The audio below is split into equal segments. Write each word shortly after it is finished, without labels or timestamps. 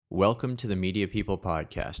Welcome to the Media People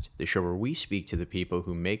Podcast, the show where we speak to the people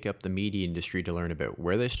who make up the media industry to learn about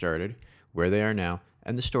where they started, where they are now,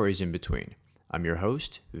 and the stories in between. I'm your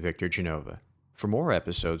host, Victor Genova. For more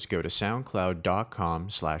episodes, go to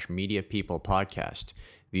soundcloud.com/mediapeoplepodcast.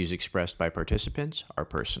 Views expressed by participants are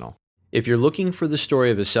personal. If you're looking for the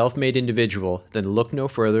story of a self-made individual, then look no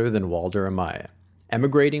further than Walder Amaya.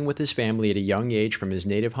 Emigrating with his family at a young age from his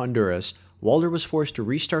native Honduras, Walder was forced to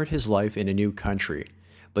restart his life in a new country.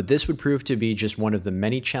 But this would prove to be just one of the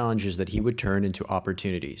many challenges that he would turn into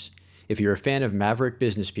opportunities. If you're a fan of maverick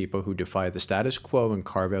business people who defy the status quo and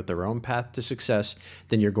carve out their own path to success,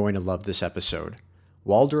 then you're going to love this episode.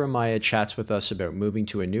 Walder Amaya chats with us about moving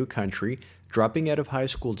to a new country, dropping out of high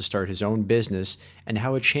school to start his own business, and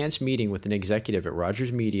how a chance meeting with an executive at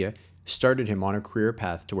Rogers Media started him on a career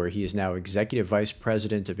path to where he is now Executive Vice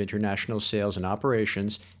President of International Sales and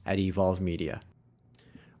Operations at Evolve Media.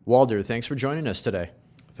 Walder, thanks for joining us today.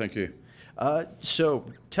 Thank you. So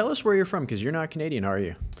tell us where you're from, because you're not Canadian, are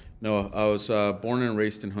you? No, I was born and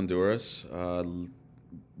raised in Honduras,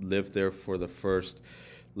 lived there for the first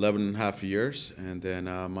 11 and a half years, and then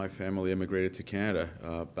my family immigrated to Canada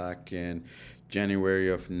back in January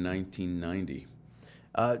of 1990.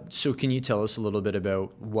 So can you tell us a little bit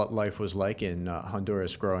about what life was like in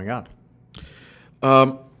Honduras growing up?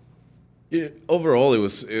 Overall, it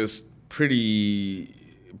was pretty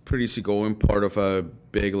easygoing, part of a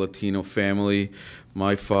big Latino family.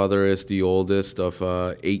 My father is the oldest of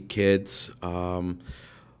 8 kids.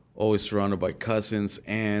 Always surrounded by cousins,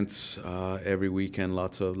 aunts. Every weekend,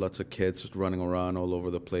 lots of kids running around all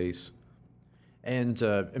over the place. And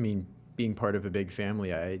being part of a big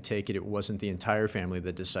family, I take it wasn't the entire family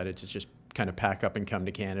that decided to just kind of pack up and come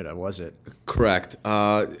to Canada, was it? Correct.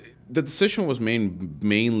 The decision was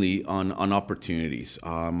mainly on opportunities.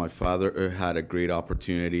 My father had a great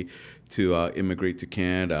opportunity to immigrate to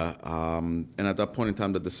Canada, and at that point in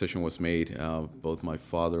time, the decision was made. Both my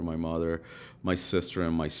father, my mother, my sister,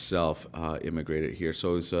 and myself immigrated here.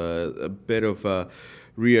 So it was a bit of a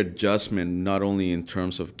readjustment, not only in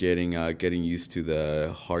terms of getting used to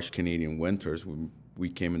the harsh Canadian winters. We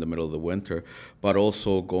came in the middle of the winter, but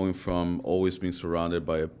also going from always being surrounded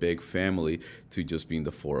by a big family to just being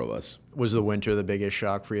the 4 of us. Was the winter the biggest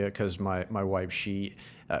shock for you? Because my wife,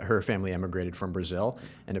 her family emigrated from Brazil,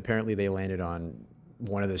 and apparently they landed on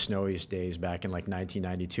one of the snowiest days back in like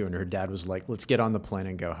 1992, and her dad was like, let's get on the plane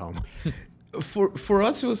and go home. For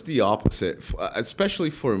us, it was the opposite, especially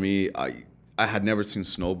for me. I had never seen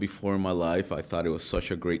snow before in my life. I thought it was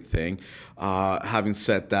such a great thing. Having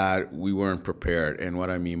said that, we weren't prepared. And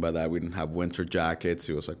what I mean by that, we didn't have winter jackets.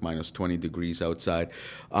 It was like minus 20 degrees outside.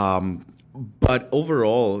 But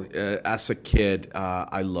overall, as a kid,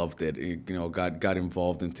 I loved it. Got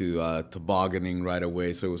involved into tobogganing right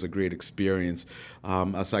away. So it was a great experience.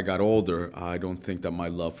 As I got older, I don't think that my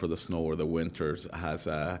love for the snow or the winters has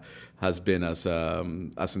been as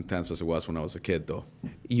intense as it was when I was a kid, though.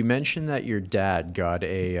 You mentioned that your dad got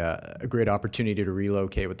a great opportunity to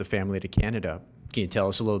relocate with the family to Canada. Can you tell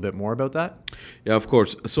us a little bit more about that? Yeah, of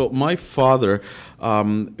course. So my father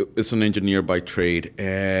is an engineer by trade,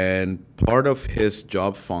 and part of his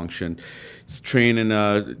job function is trained in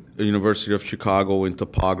the University of Chicago in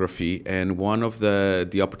topography. And one of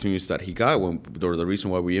the opportunities that he got, or the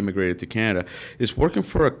reason why we immigrated to Canada, is working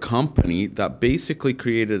for a company that basically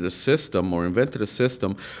created a system or invented a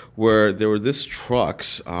system where there were these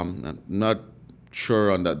trucks, not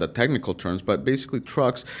sure on the technical terms, but basically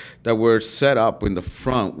trucks that were set up in the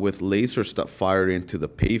front with lasers that fired into the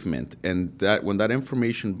pavement, and that when that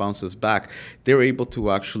information bounces back, they're able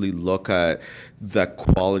to actually look at the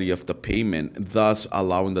quality of the pavement, thus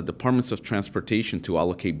allowing the departments of transportation to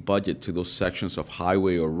allocate budget to those sections of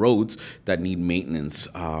highway or roads that need maintenance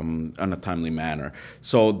in a timely manner.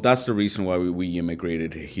 So that's the reason why we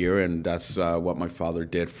immigrated here, and that's what my father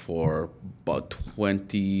did for about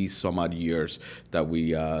 20 some odd years that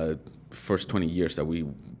first 20 years that we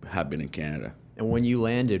have been in Canada. And when you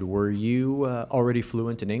landed, were you already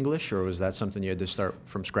fluent in English, or was that something you had to start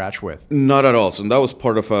from scratch with? Not at all. So that was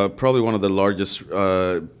part of probably one of the largest,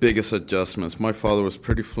 biggest adjustments. My father was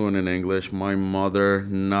pretty fluent in English. My mother,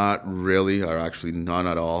 not really, or actually none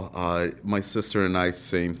at all. My sister and I,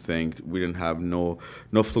 same thing. We didn't have no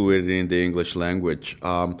fluidity in the English language.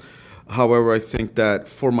 However, I think that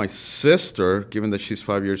for my sister, given that she's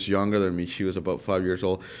 5 years younger than me, she was about 5 years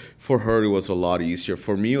old, for her it was a lot easier.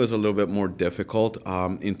 For me, it was a little bit more difficult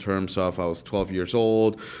in terms of I was 12 years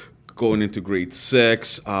old, going into grade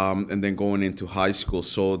 6, and then going into high school.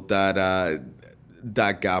 So that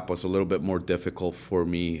gap was a little bit more difficult for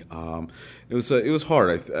me. It was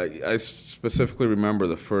hard. I specifically remember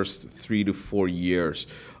the first 3 to 4 years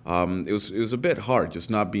it was a bit hard, just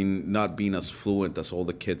not being as fluent as all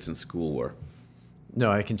the kids in school were. No,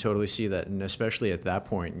 I can totally see that. And especially at that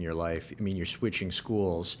point in your life, I mean, you're switching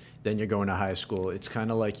schools, then you're going to high school. It's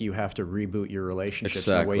kind of like you have to reboot your relationships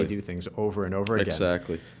and the way you do things over and over again.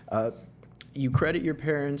 Exactly. You credit your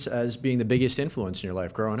parents as being the biggest influence in your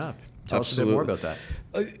life growing up. Tell us a bit more about that.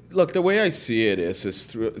 Look, the way I see it is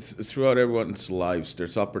throughout everyone's lives,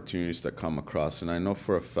 there's opportunities that come across. And I know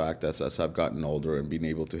for a fact as I've gotten older and been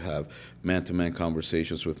able to have man-to-man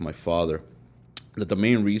conversations with my father, that the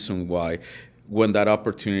main reason why when that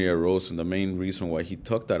opportunity arose and the main reason why he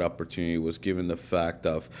took that opportunity was given the fact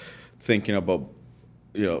of thinking about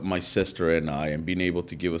my sister and I, and being able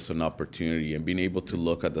to give us an opportunity and being able to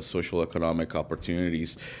look at the social economic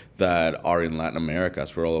opportunities that are in Latin America.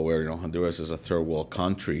 As we're all aware, Honduras is a third world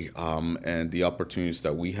country, and the opportunities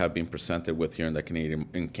that we have been presented with here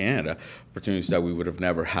in Canada, opportunities that we would have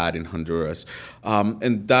never had in Honduras,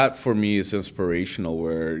 and that for me is inspirational.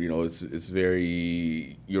 Where it's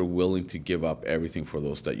very, you're willing to give up everything for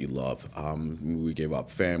those that you love. We gave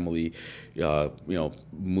up family,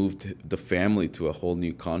 moved the family to a whole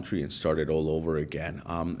new country and started all over again.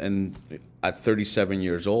 And at 37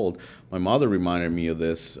 years old, my mother reminded me of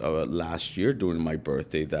this last year during my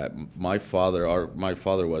birthday, that my father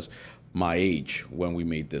was my age when we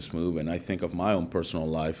made this move. And I think of my own personal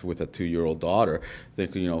life with a 2-year-old daughter,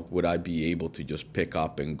 thinking, would I be able to just pick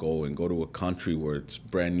up and go to a country where it's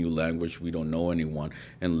brand new language, we don't know anyone,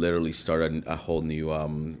 and literally start a whole new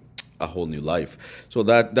life. So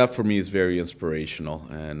that for me is very inspirational,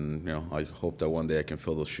 and I hope that one day I can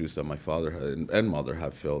fill those shoes that my father and mother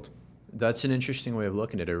have filled. That's an interesting way of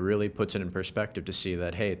looking at it. It really puts it in perspective to see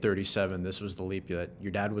that, hey, at 37, this was the leap that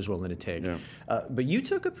your dad was willing to take. Yeah. But you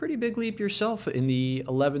took a pretty big leap yourself in the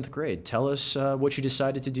 11th grade. Tell us what you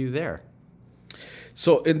decided to do there.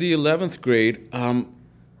 So in the 11th grade,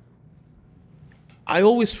 I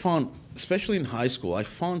always found, especially in high school, I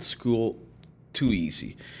found school too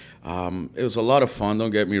easy. It was a lot of fun,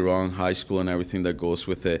 don't get me wrong, high school and everything that goes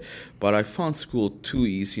with it, but I found school too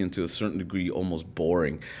easy and to a certain degree almost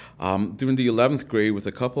boring. During the 11th grade, with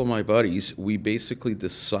a couple of my buddies, we basically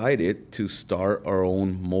decided to start our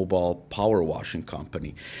own mobile power washing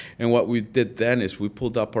company. And what we did then is we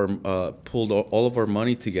pulled all of our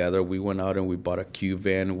money together. We went out and we bought a Q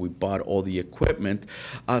van, we bought all the equipment,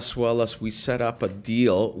 as well as we set up a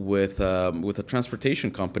deal with a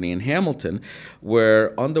transportation company in Hamilton,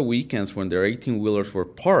 where on the weekends when their 18-wheelers were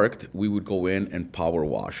parked, we would go in and power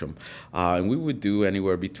wash them. And we would do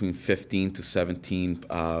anywhere between 15 to 17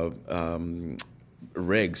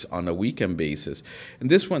 rigs on a weekend basis. And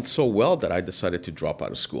this went so well that I decided to drop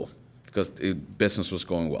out of school because business was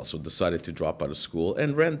going well. So decided to drop out of school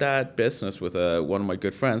and ran that business with one of my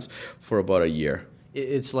good friends for about a year.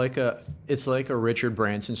 It's like a Richard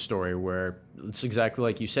Branson story where it's exactly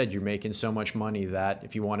like you said. You're making so much money that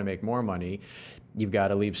if you want to make more money, you've got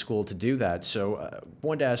to leave school to do that. So I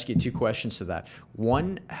wanted to ask you 2 questions to that.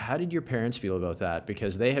 One, how did your parents feel about that?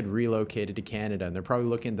 Because they had relocated to Canada, and they're probably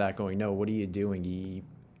looking at that going, no, what are you doing?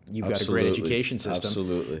 You've got a great education system.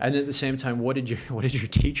 Absolutely. And at the same time, what did your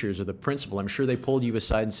teachers or the principal, I'm sure they pulled you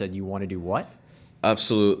aside and said, you want to do what?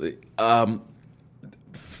 Absolutely.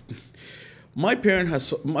 My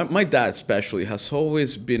dad especially, has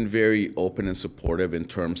always been very open and supportive in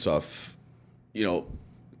terms of,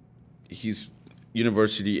 he's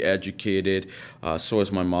university educated, so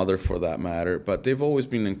is my mother for that matter. But they've always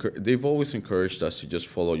encouraged us to just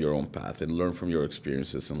follow your own path and learn from your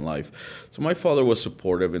experiences in life. So my father was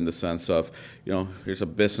supportive in the sense of, here's a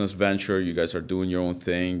business venture, you guys are doing your own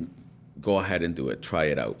thing. Go ahead and do it. Try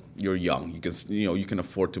it out. You're young. You can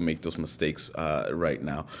afford to make those mistakes right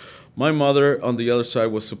now. My mother, on the other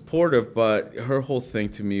side, was supportive, but her whole thing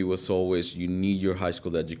to me was always, you need your high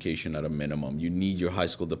school education at a minimum. You need your high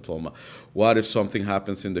school diploma. What if something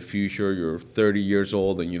happens in the future? You're 30 years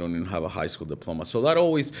old and you don't even have a high school diploma. So that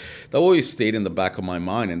always stayed in the back of my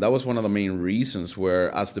mind, and that was one of the main reasons where,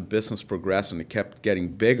 as the business progressed and it kept getting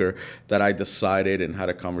bigger, that I decided and had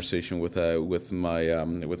a conversation with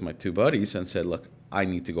my 2 buddies and said, look, I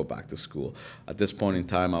need to go back to school. At this point in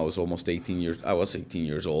time, I was 18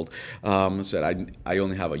 years old. Said I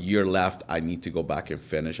only have a year left. I need to go back and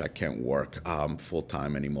finish. I can't work full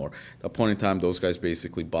time anymore. At that point in time, those guys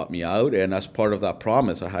basically bought me out. And as part of that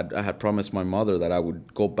promise, I had promised my mother that I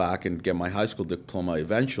would go back and get my high school diploma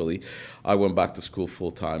eventually. I went back to school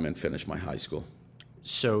full time and finished my high school.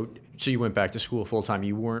 So you went back to school full time.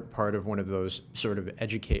 You weren't part of one of those sort of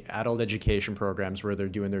adult education programs where they're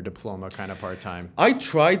doing their diploma kind of part time. I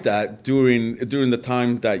tried that during the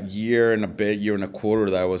time, that year and a quarter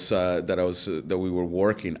that we were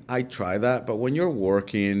working. I tried that, but when you're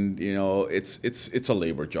working, it's a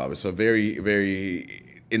labor job. It's a very, very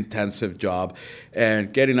intensive job,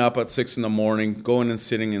 and getting up at 6 in the morning, going and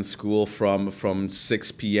sitting in school from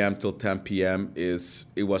 6 p.m. till 10 p.m.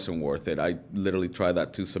 it wasn't worth it. I literally tried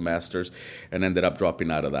that 2 semesters and ended up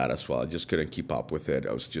dropping out of that as well. I just couldn't keep up with it.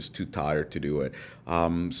 I was just too tired to do it.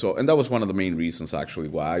 And that was one of the main reasons actually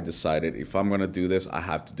why I decided, if I'm going to do this, I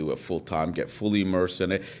have to do it full time, get fully immersed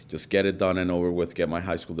in it, just get it done and over with, get my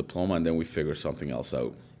high school diploma, and then we figure something else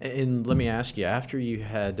out. And let me ask you, after you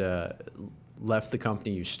had left the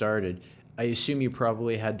company you started, I assume you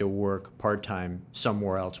probably had to work part-time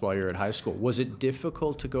somewhere else while you're at high school. Was it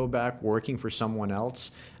difficult to go back working for someone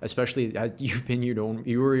else, especially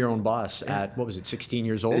you were your own boss at, what was it, 16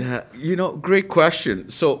 years old? Yeah, great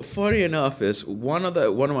question. So funny enough is one of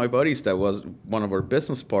my buddies that was one of our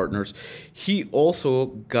business partners, he also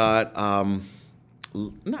got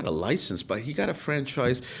not a license, but he got a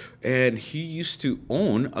franchise, and he used to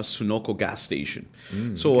own a Sunoco gas station.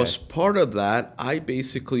 So as part of that, I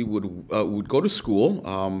basically would go to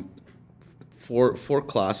school for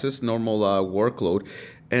classes, normal workload,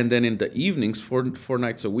 and then in the evenings, four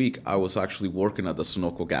nights a week, I was actually working at the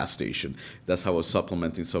Sunoco gas station. That's how I was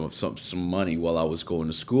supplementing some money while I was going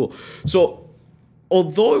to school. So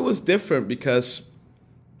although it was different because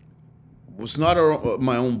was not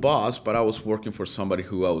my own boss, but I was working for somebody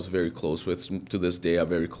who I was very close with, to this day, a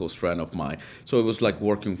very close friend of mine. So it was like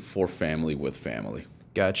working for family with family.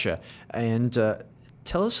 Gotcha. And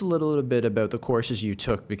tell us a little bit about the courses you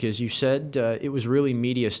took, because you said it was really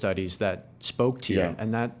media studies that spoke to you,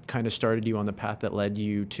 and that kind of started you on the path that led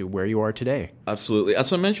you to where you are today. Absolutely.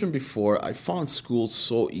 As I mentioned before, I found school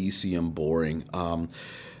so easy and boring.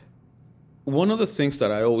 One of the things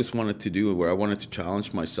that I always wanted to do, where I wanted to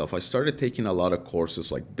challenge myself, I started taking a lot of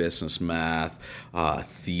courses like business math,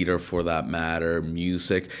 theater for that matter,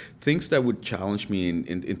 music, things that would challenge me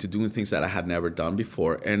into doing things that I had never done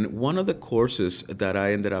before. And one of the courses that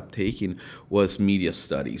I ended up taking was media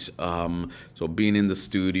studies. So being in the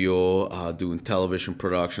studio, doing television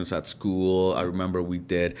productions at school. I remember we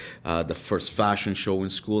did the first fashion show in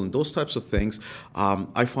school and those types of things.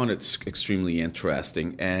 I found it extremely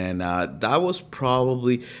interesting. And that was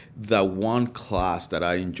probably the one class that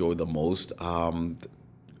I enjoyed the most.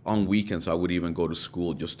 On weekends, I would even go to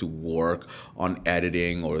school just to work on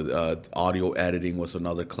editing, or audio editing was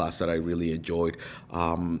another class that I really enjoyed.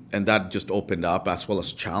 And that just opened up as well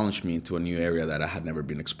as challenged me into a new area that I had never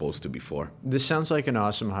been exposed to before. This sounds like an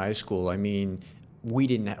awesome high school. I mean, we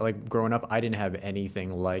didn't, like growing up, I didn't have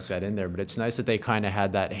anything like that in there, but it's nice that they kind of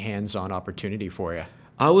had that hands-on opportunity for you.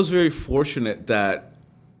 I was very fortunate that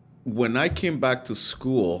when I came back to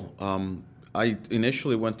school, I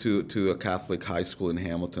initially went to a Catholic high school in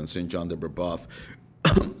Hamilton, St. John de Brebeuf.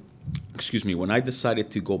 Excuse me. When I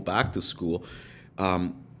decided to go back to school,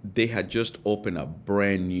 they had just opened a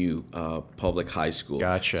brand new public high school.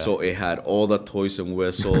 Gotcha. So it had all the toys and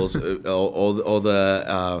whistles, all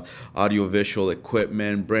the audiovisual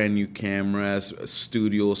equipment, brand new cameras,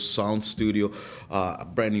 studio, sound studio, a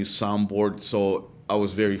brand new soundboard. So I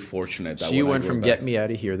was very fortunate. So you went from get me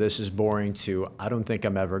out of here, this is boring, to I don't think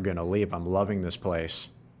I'm ever going to leave. I'm loving this place.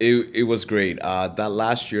 It was great. That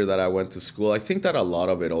last year that I went to school, I think that a lot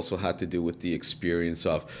of it also had to do with the experience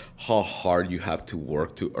of how hard you have to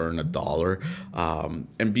work to earn $1,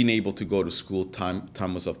 and being able to go to school.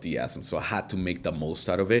 Time was of the essence, so I had to make the most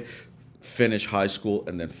out of it, finish high school,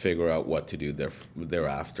 and then figure out what to do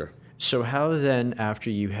thereafter. So how then, after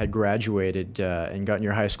you had graduated and gotten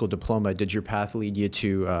your high school diploma, did your path lead you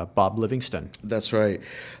to Bob Livingston? That's right.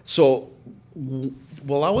 So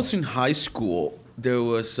while I was in high school, there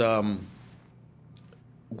was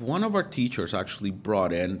one of our teachers actually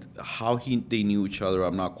brought in, how they knew each other,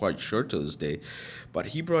 I'm not quite sure to this day, but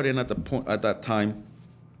he brought in at that time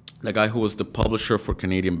the guy who was the publisher for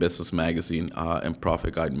Canadian Business Magazine and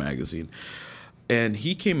Profit Guide Magazine. And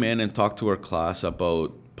he came in and talked to our class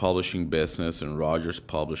about publishing business and Rogers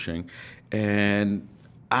Publishing. And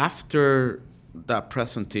after that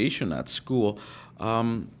presentation at school,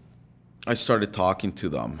 I started talking to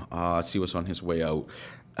them as he was on his way out.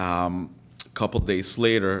 A couple days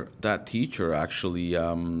later, that teacher actually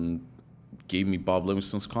gave me Bob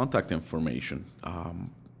Livingston's contact information.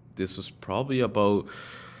 This was probably about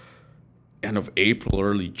end of April,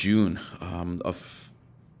 early June of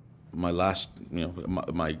my last,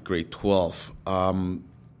 my grade 12.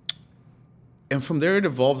 And from there, it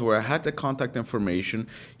evolved where I had the contact information.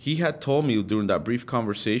 He had told me during that brief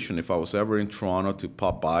conversation if I was ever in Toronto to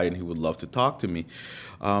pop by and he would love to talk to me.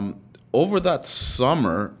 Over that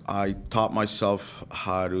summer, I taught myself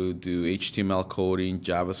how to do HTML coding,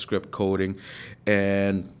 JavaScript coding,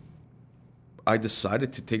 and I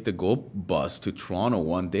decided to take the Go bus to Toronto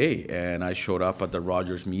one day, and I showed up at the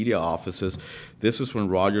Rogers Media offices. This is when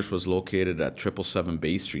Rogers was located at 777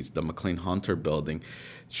 Bay Street, the McLean Hunter building.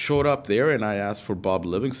 Showed up there, and I asked for Bob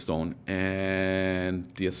Livingstone,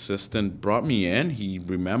 and the assistant brought me in. He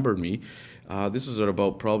remembered me. This is at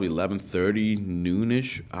about probably 11:30,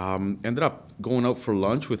 noonish. Ended up going out for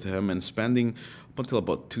lunch with him and spending up until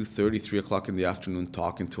about 2:30, 3 o'clock in the afternoon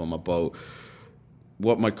talking to him about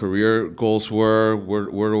what my career goals were,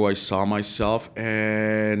 where do I saw myself,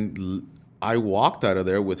 and I walked out of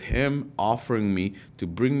there with him offering me to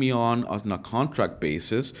bring me on a contract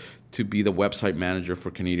basis to be the website manager for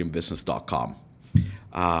CanadianBusiness.com.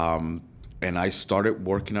 And I started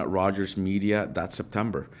working at Rogers Media that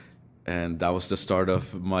September, and that was the start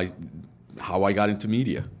of how I got into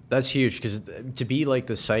media. That's huge, because to be like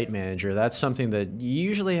the site manager, that's something that you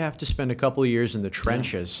usually have to spend a couple of years in the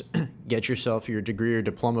trenches, get yourself your degree or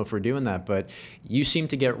diploma for doing that. But you seem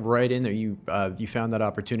to get right in there. You found that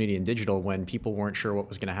opportunity in digital when people weren't sure what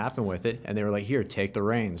was going to happen with it, and they were like, "Here, take the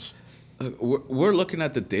reins." We're looking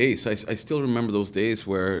at the days. I still remember those days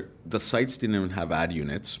where the sites didn't even have ad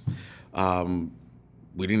units.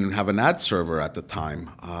 We didn't even have an ad server at the time.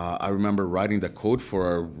 I remember writing the code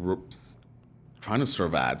for trying to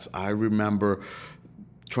serve ads. I remember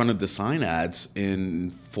trying to design ads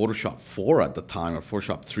in Photoshop 4 at the time, or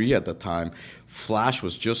Photoshop 3 at the time. Flash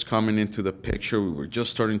was just coming into the picture. We were just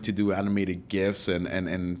starting to do animated GIFs and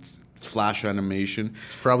Flash animation.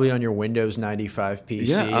 It's probably on your Windows 95 PC.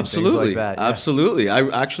 Yeah, absolutely. And things like that. Yeah. Absolutely. I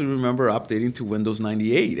actually remember updating to Windows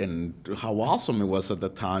 98 and how awesome it was at the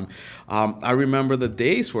time. I remember the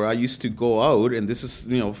days where I used to go out, and this is,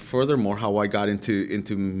 furthermore how I got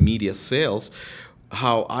into media sales,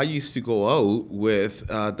 how I used to go out with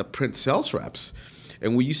the print sales reps.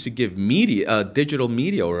 And we used to give digital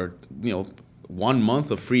media, or, 1 month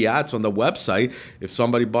of free ads on the website if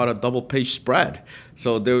somebody bought a double page spread.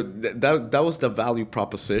 So that was the value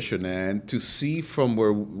proposition. And to see from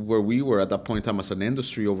where we were at that point in time as an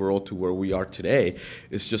industry overall to where we are today,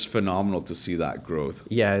 it's just phenomenal to see that growth.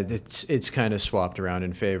 Yeah, it's kind of swapped around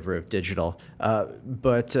in favor of digital.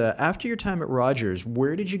 But after your time at Rogers,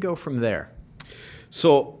 where did you go from there?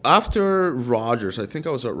 So after Rogers, I think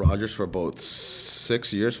I was at Rogers for about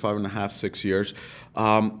 6 years, 5.5, 6 years.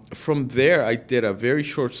 From there, I did a very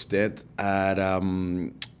short stint at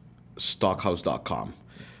Stockhouse.com.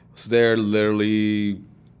 So there literally,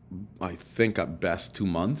 I think at best 2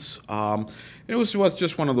 months. It was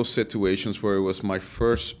just one of those situations where it was my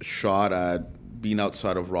first shot at being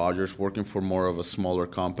outside of Rogers, working for more of a smaller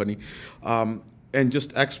company. And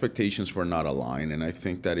just expectations were not aligned. And I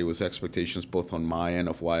think that it was expectations both on my end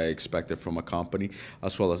of what I expected from a company,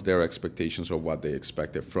 as well as their expectations of what they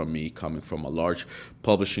expected from me, coming from a large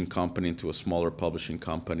publishing company into a smaller publishing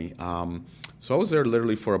company. So I was there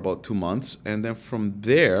literally for about 2 months. And then from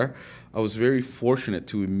there, I was very fortunate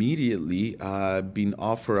to immediately being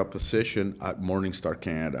offered a position at Morningstar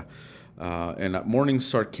Canada. And at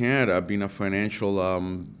Morningstar Canada, being a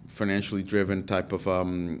financially driven type of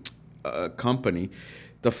company,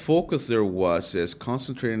 the focus there is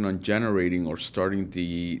concentrating on generating or starting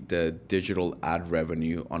the digital ad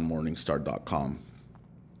revenue on Morningstar.com.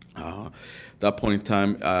 That point in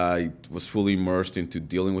time, I was fully immersed into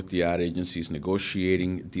dealing with the ad agencies,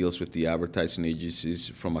 negotiating deals with the advertising agencies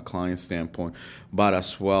from a client standpoint, but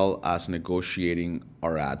as well as negotiating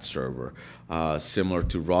our ad server. Similar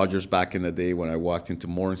to Rogers back in the day when I walked into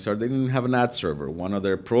Morningstar, they didn't have an ad server. One of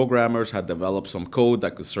their programmers had developed some code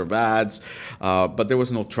that could serve ads, but there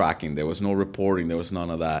was no tracking, there was no reporting, there was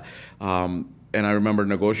none of that. And I remember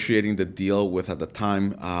negotiating the deal with, at the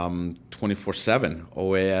time, 24/7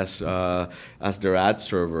 OAS as their ad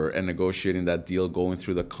server, and negotiating that deal, going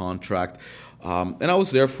through the contract. And I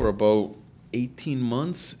was there for about 18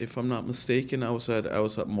 months, if I'm not mistaken. I was at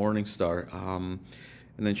Morningstar.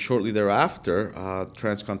 And then shortly thereafter,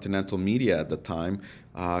 Transcontinental Media at the time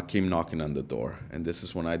came knocking on the door. And this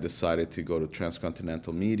is when I decided to go to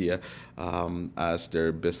Transcontinental Media as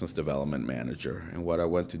their business development manager. And what I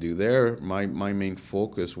went to do there, my main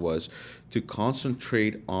focus was to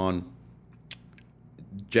concentrate on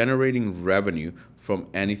generating revenue from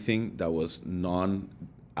anything that was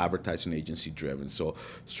non-advertising agency driven. So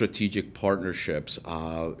strategic partnerships,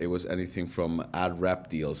 it was anything from ad rep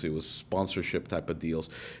deals, it was sponsorship type of deals,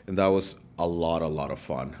 and that was a lot of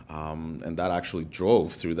fun. And that actually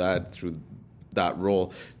drove through that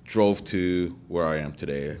role drove to where I am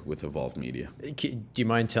today with Evolve Media. Do you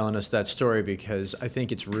mind telling us that story? Because I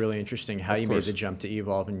think it's really interesting how you made the jump to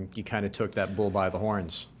Evolve and you kind of took that bull by the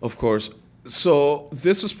horns. Of course. So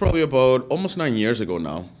this is probably about almost 9 years ago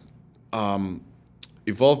now.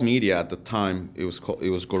 Evolve Media at the time, it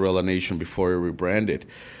was Gorilla Nation before it rebranded.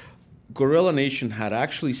 Gorilla Nation had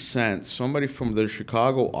actually sent somebody from their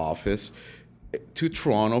Chicago office to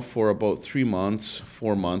Toronto for about 3 months,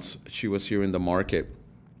 4 months. She was here in the market.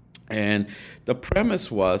 And the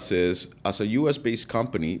premise is as a US-based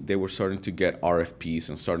company, they were starting to get RFPs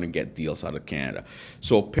and starting to get deals out of Canada.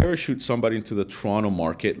 So parachute somebody into the Toronto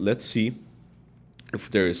market. Let's see if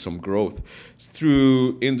there is some growth.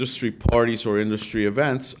 Through industry parties or industry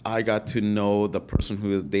events, I got to know the person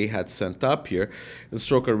who they had sent up here and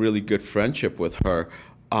struck a really good friendship with her.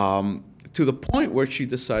 To the point where she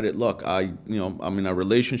decided, look, I'm in a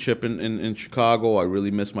relationship in Chicago. I really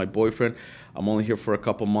miss my boyfriend. I'm only here for a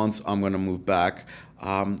couple months. I'm going to move back.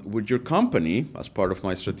 Would your company, as part of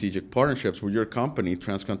my strategic partnerships, would your company,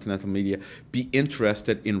 Transcontinental Media, be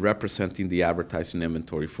interested in representing the advertising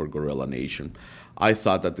inventory for Gorilla Nation? I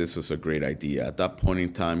thought that this was a great idea. At that point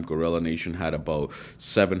in time, Gorilla Nation had about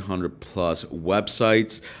 700 plus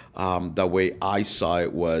websites. The way I saw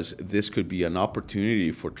it was this could be an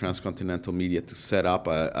opportunity for Transcontinental Media to set up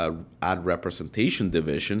a ad representation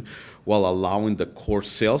division while allowing the core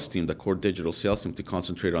sales team, the core digital sales team, to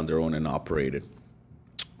concentrate on their own and operated.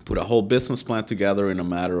 Put a whole business plan together in a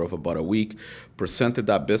matter of about a week, presented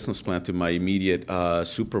that business plan to my immediate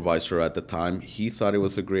supervisor at the time. He thought it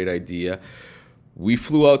was a great idea. We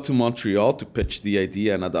flew out to Montreal to pitch the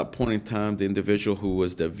idea, and at that point in time, the individual who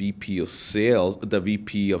was the VP of sales, the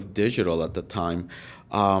VP of digital at the time,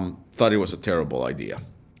 thought it was a terrible idea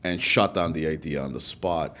and shut down the idea on the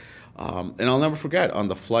spot. And I'll never forget, on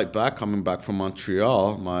the flight back, coming back from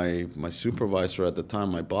Montreal, my supervisor at the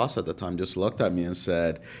time, my boss at the time, just looked at me and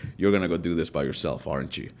said, "You're going to go do this by yourself,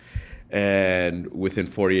 aren't you?" And within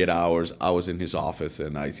 48 hours, I was in his office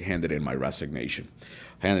and I handed in my resignation.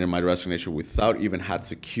 Handed in my resignation without even had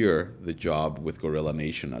secure the job with Gorilla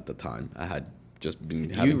Nation at the time. I had just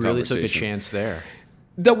been having You really took a chance there.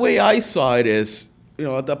 The way I saw it is,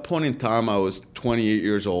 at that point in time, I was 28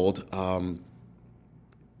 years old.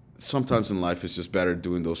 Sometimes in life, it's just better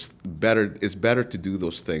doing it's better to do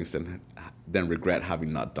those things than regret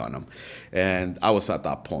having not done them. And I was at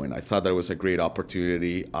that point. I thought that it was a great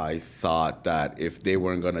opportunity. I thought that if they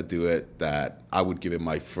weren't going to do it, that I would give it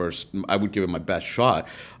my best shot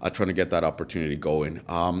at trying to get that opportunity going.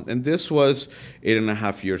 And this was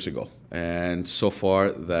 8.5 years ago. And so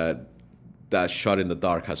far that shot in the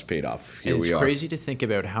dark has paid off. Here we are. It's crazy to think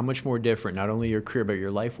about how much more different not only your career but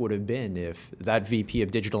your life would have been if that VP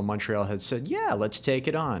of Digital Montreal had said, "Yeah, let's take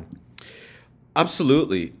it on."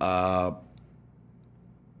 Absolutely.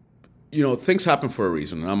 Things happen for a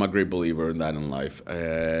reason, and I'm a great believer in that in life.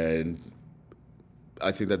 And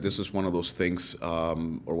I think that this is one of those things,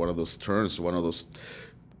 or one of those turns, one of those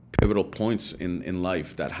pivotal points in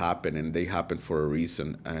life that happen, and they happen for a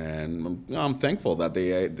reason. And I'm thankful that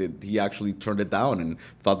he actually turned it down and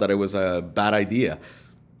thought that it was a bad idea.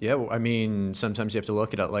 Yeah, well, I mean, sometimes you have to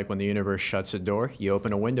look at it like when the universe shuts a door, you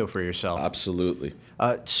open a window for yourself. Absolutely.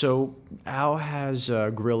 So how has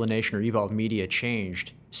Gorilla Nation or Evolve Media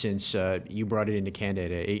changed since you brought it into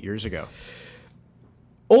Canada 8 years ago?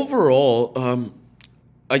 Overall,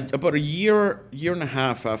 about a year and a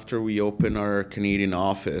half after we opened our Canadian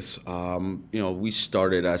office, we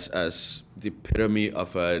started as the epitome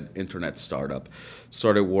of an internet startup.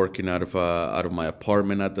 Started working out of my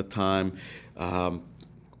apartment at the time.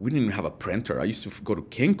 We didn't even have a printer. I used to go to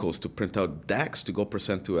Kinko's to print out decks to go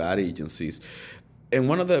present to ad agencies. And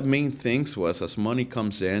one of the main things was, as money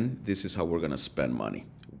comes in, this is how we're going to spend money.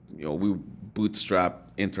 We bootstrap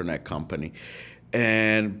internet company.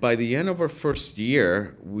 And by the end of our first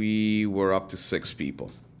year, we were up to 6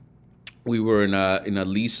 people. We were in a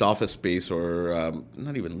leased office space, or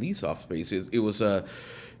not even leased office space.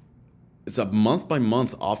 It's a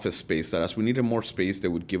month-by-month office space that as we needed more space, they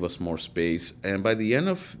would give us more space. And by the end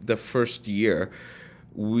of the first year,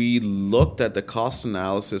 we looked at the cost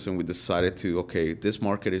analysis and we decided this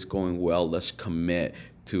market is going well, let's commit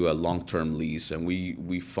to a long-term lease. And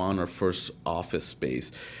we found our first office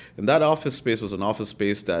space. And that office space was an office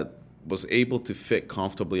space that was able to fit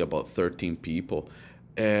comfortably about 13 people.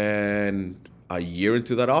 And a year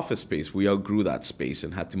into that office space, we outgrew that space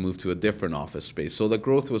and had to move to a different office space. So the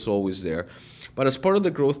growth was always there. But as part of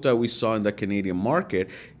the growth that we saw in the Canadian market,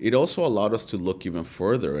 it also allowed us to look even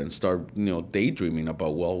further and start, daydreaming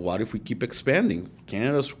about, well, what if we keep expanding?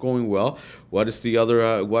 Canada's going well. What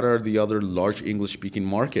are the other large English-speaking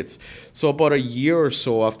markets? So about a year or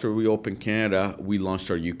so after we opened Canada, we launched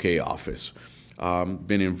our UK office.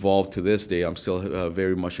 Been involved to this day. I'm still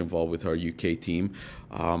very much involved with our UK team.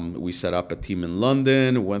 We set up a team in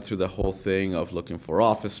London, went through the whole thing of looking for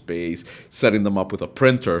office space, setting them up with a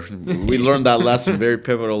printer. We learned that lesson, very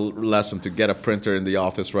pivotal lesson, to get a printer in the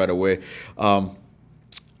office right away.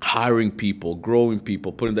 Hiring people, growing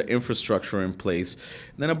people, putting the infrastructure in place.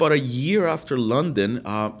 And then about a year after London,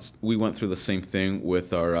 we went through the same thing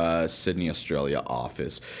with our Sydney, Australia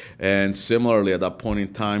office. And similarly, at that point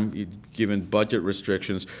in time, given budget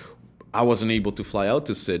restrictions, I wasn't able to fly out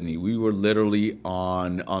to Sydney. We were literally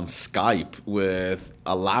on Skype with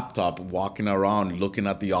a laptop, walking around, looking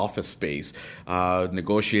at the office space,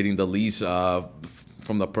 negotiating the lease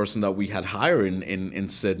from the person that we had hired in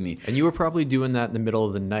Sydney. And you were probably doing that in the middle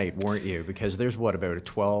of the night, weren't you? Because there's about a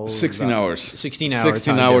 12... 16 hours. 16 hours.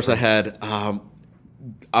 16 hours ahead.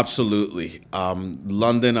 Absolutely.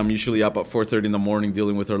 London, I'm usually up at 4:30 in the morning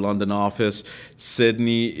dealing with our London office.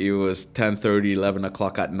 Sydney, it was 10:30, 11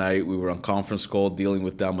 o'clock at night. We were on conference call dealing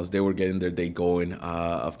with them as they were getting their day going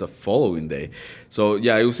of the following day. So,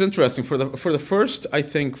 yeah, it was interesting. For the first, I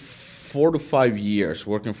think, 4 to 5 years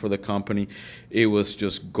working for the company, it was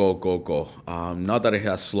just go, go, go. Not that it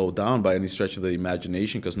has slowed down by any stretch of the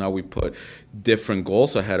imagination, because now we put different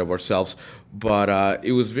goals ahead of ourselves. But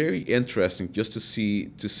it was very interesting just to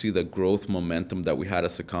see the growth momentum that we had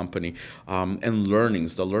as a company, and the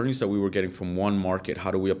learnings that we were getting from one market.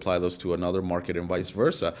 How do we apply those to another market, and vice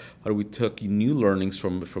versa? How do we take new learnings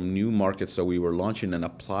from new markets that we were launching and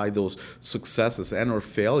apply those successes and or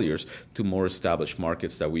failures to more established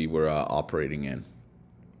markets that we were operating in?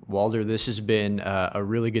 Walter, this has been a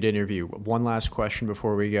really good interview. One last question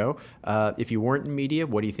before we go. If you weren't in media,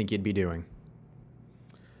 what do you think you'd be doing?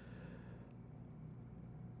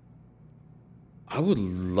 I would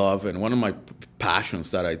love, and one of my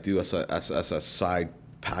passions that I do as a side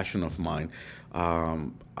passion of mine,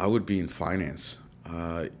 I would be in finance,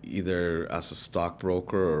 either as a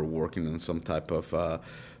stockbroker or working in some type of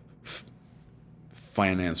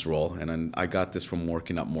finance role. And then I got this from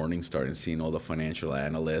working at Morningstar and seeing all the financial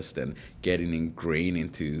analysts and getting ingrained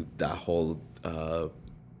into that whole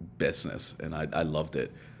business. And I loved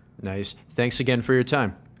it. Nice. Thanks again for your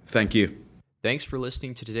time. Thank you. Thanks for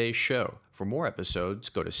listening to today's show. For more episodes,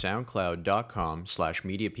 go to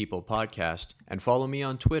soundcloud.com/mediapeoplepodcast and follow me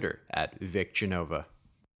on Twitter @VicGenova.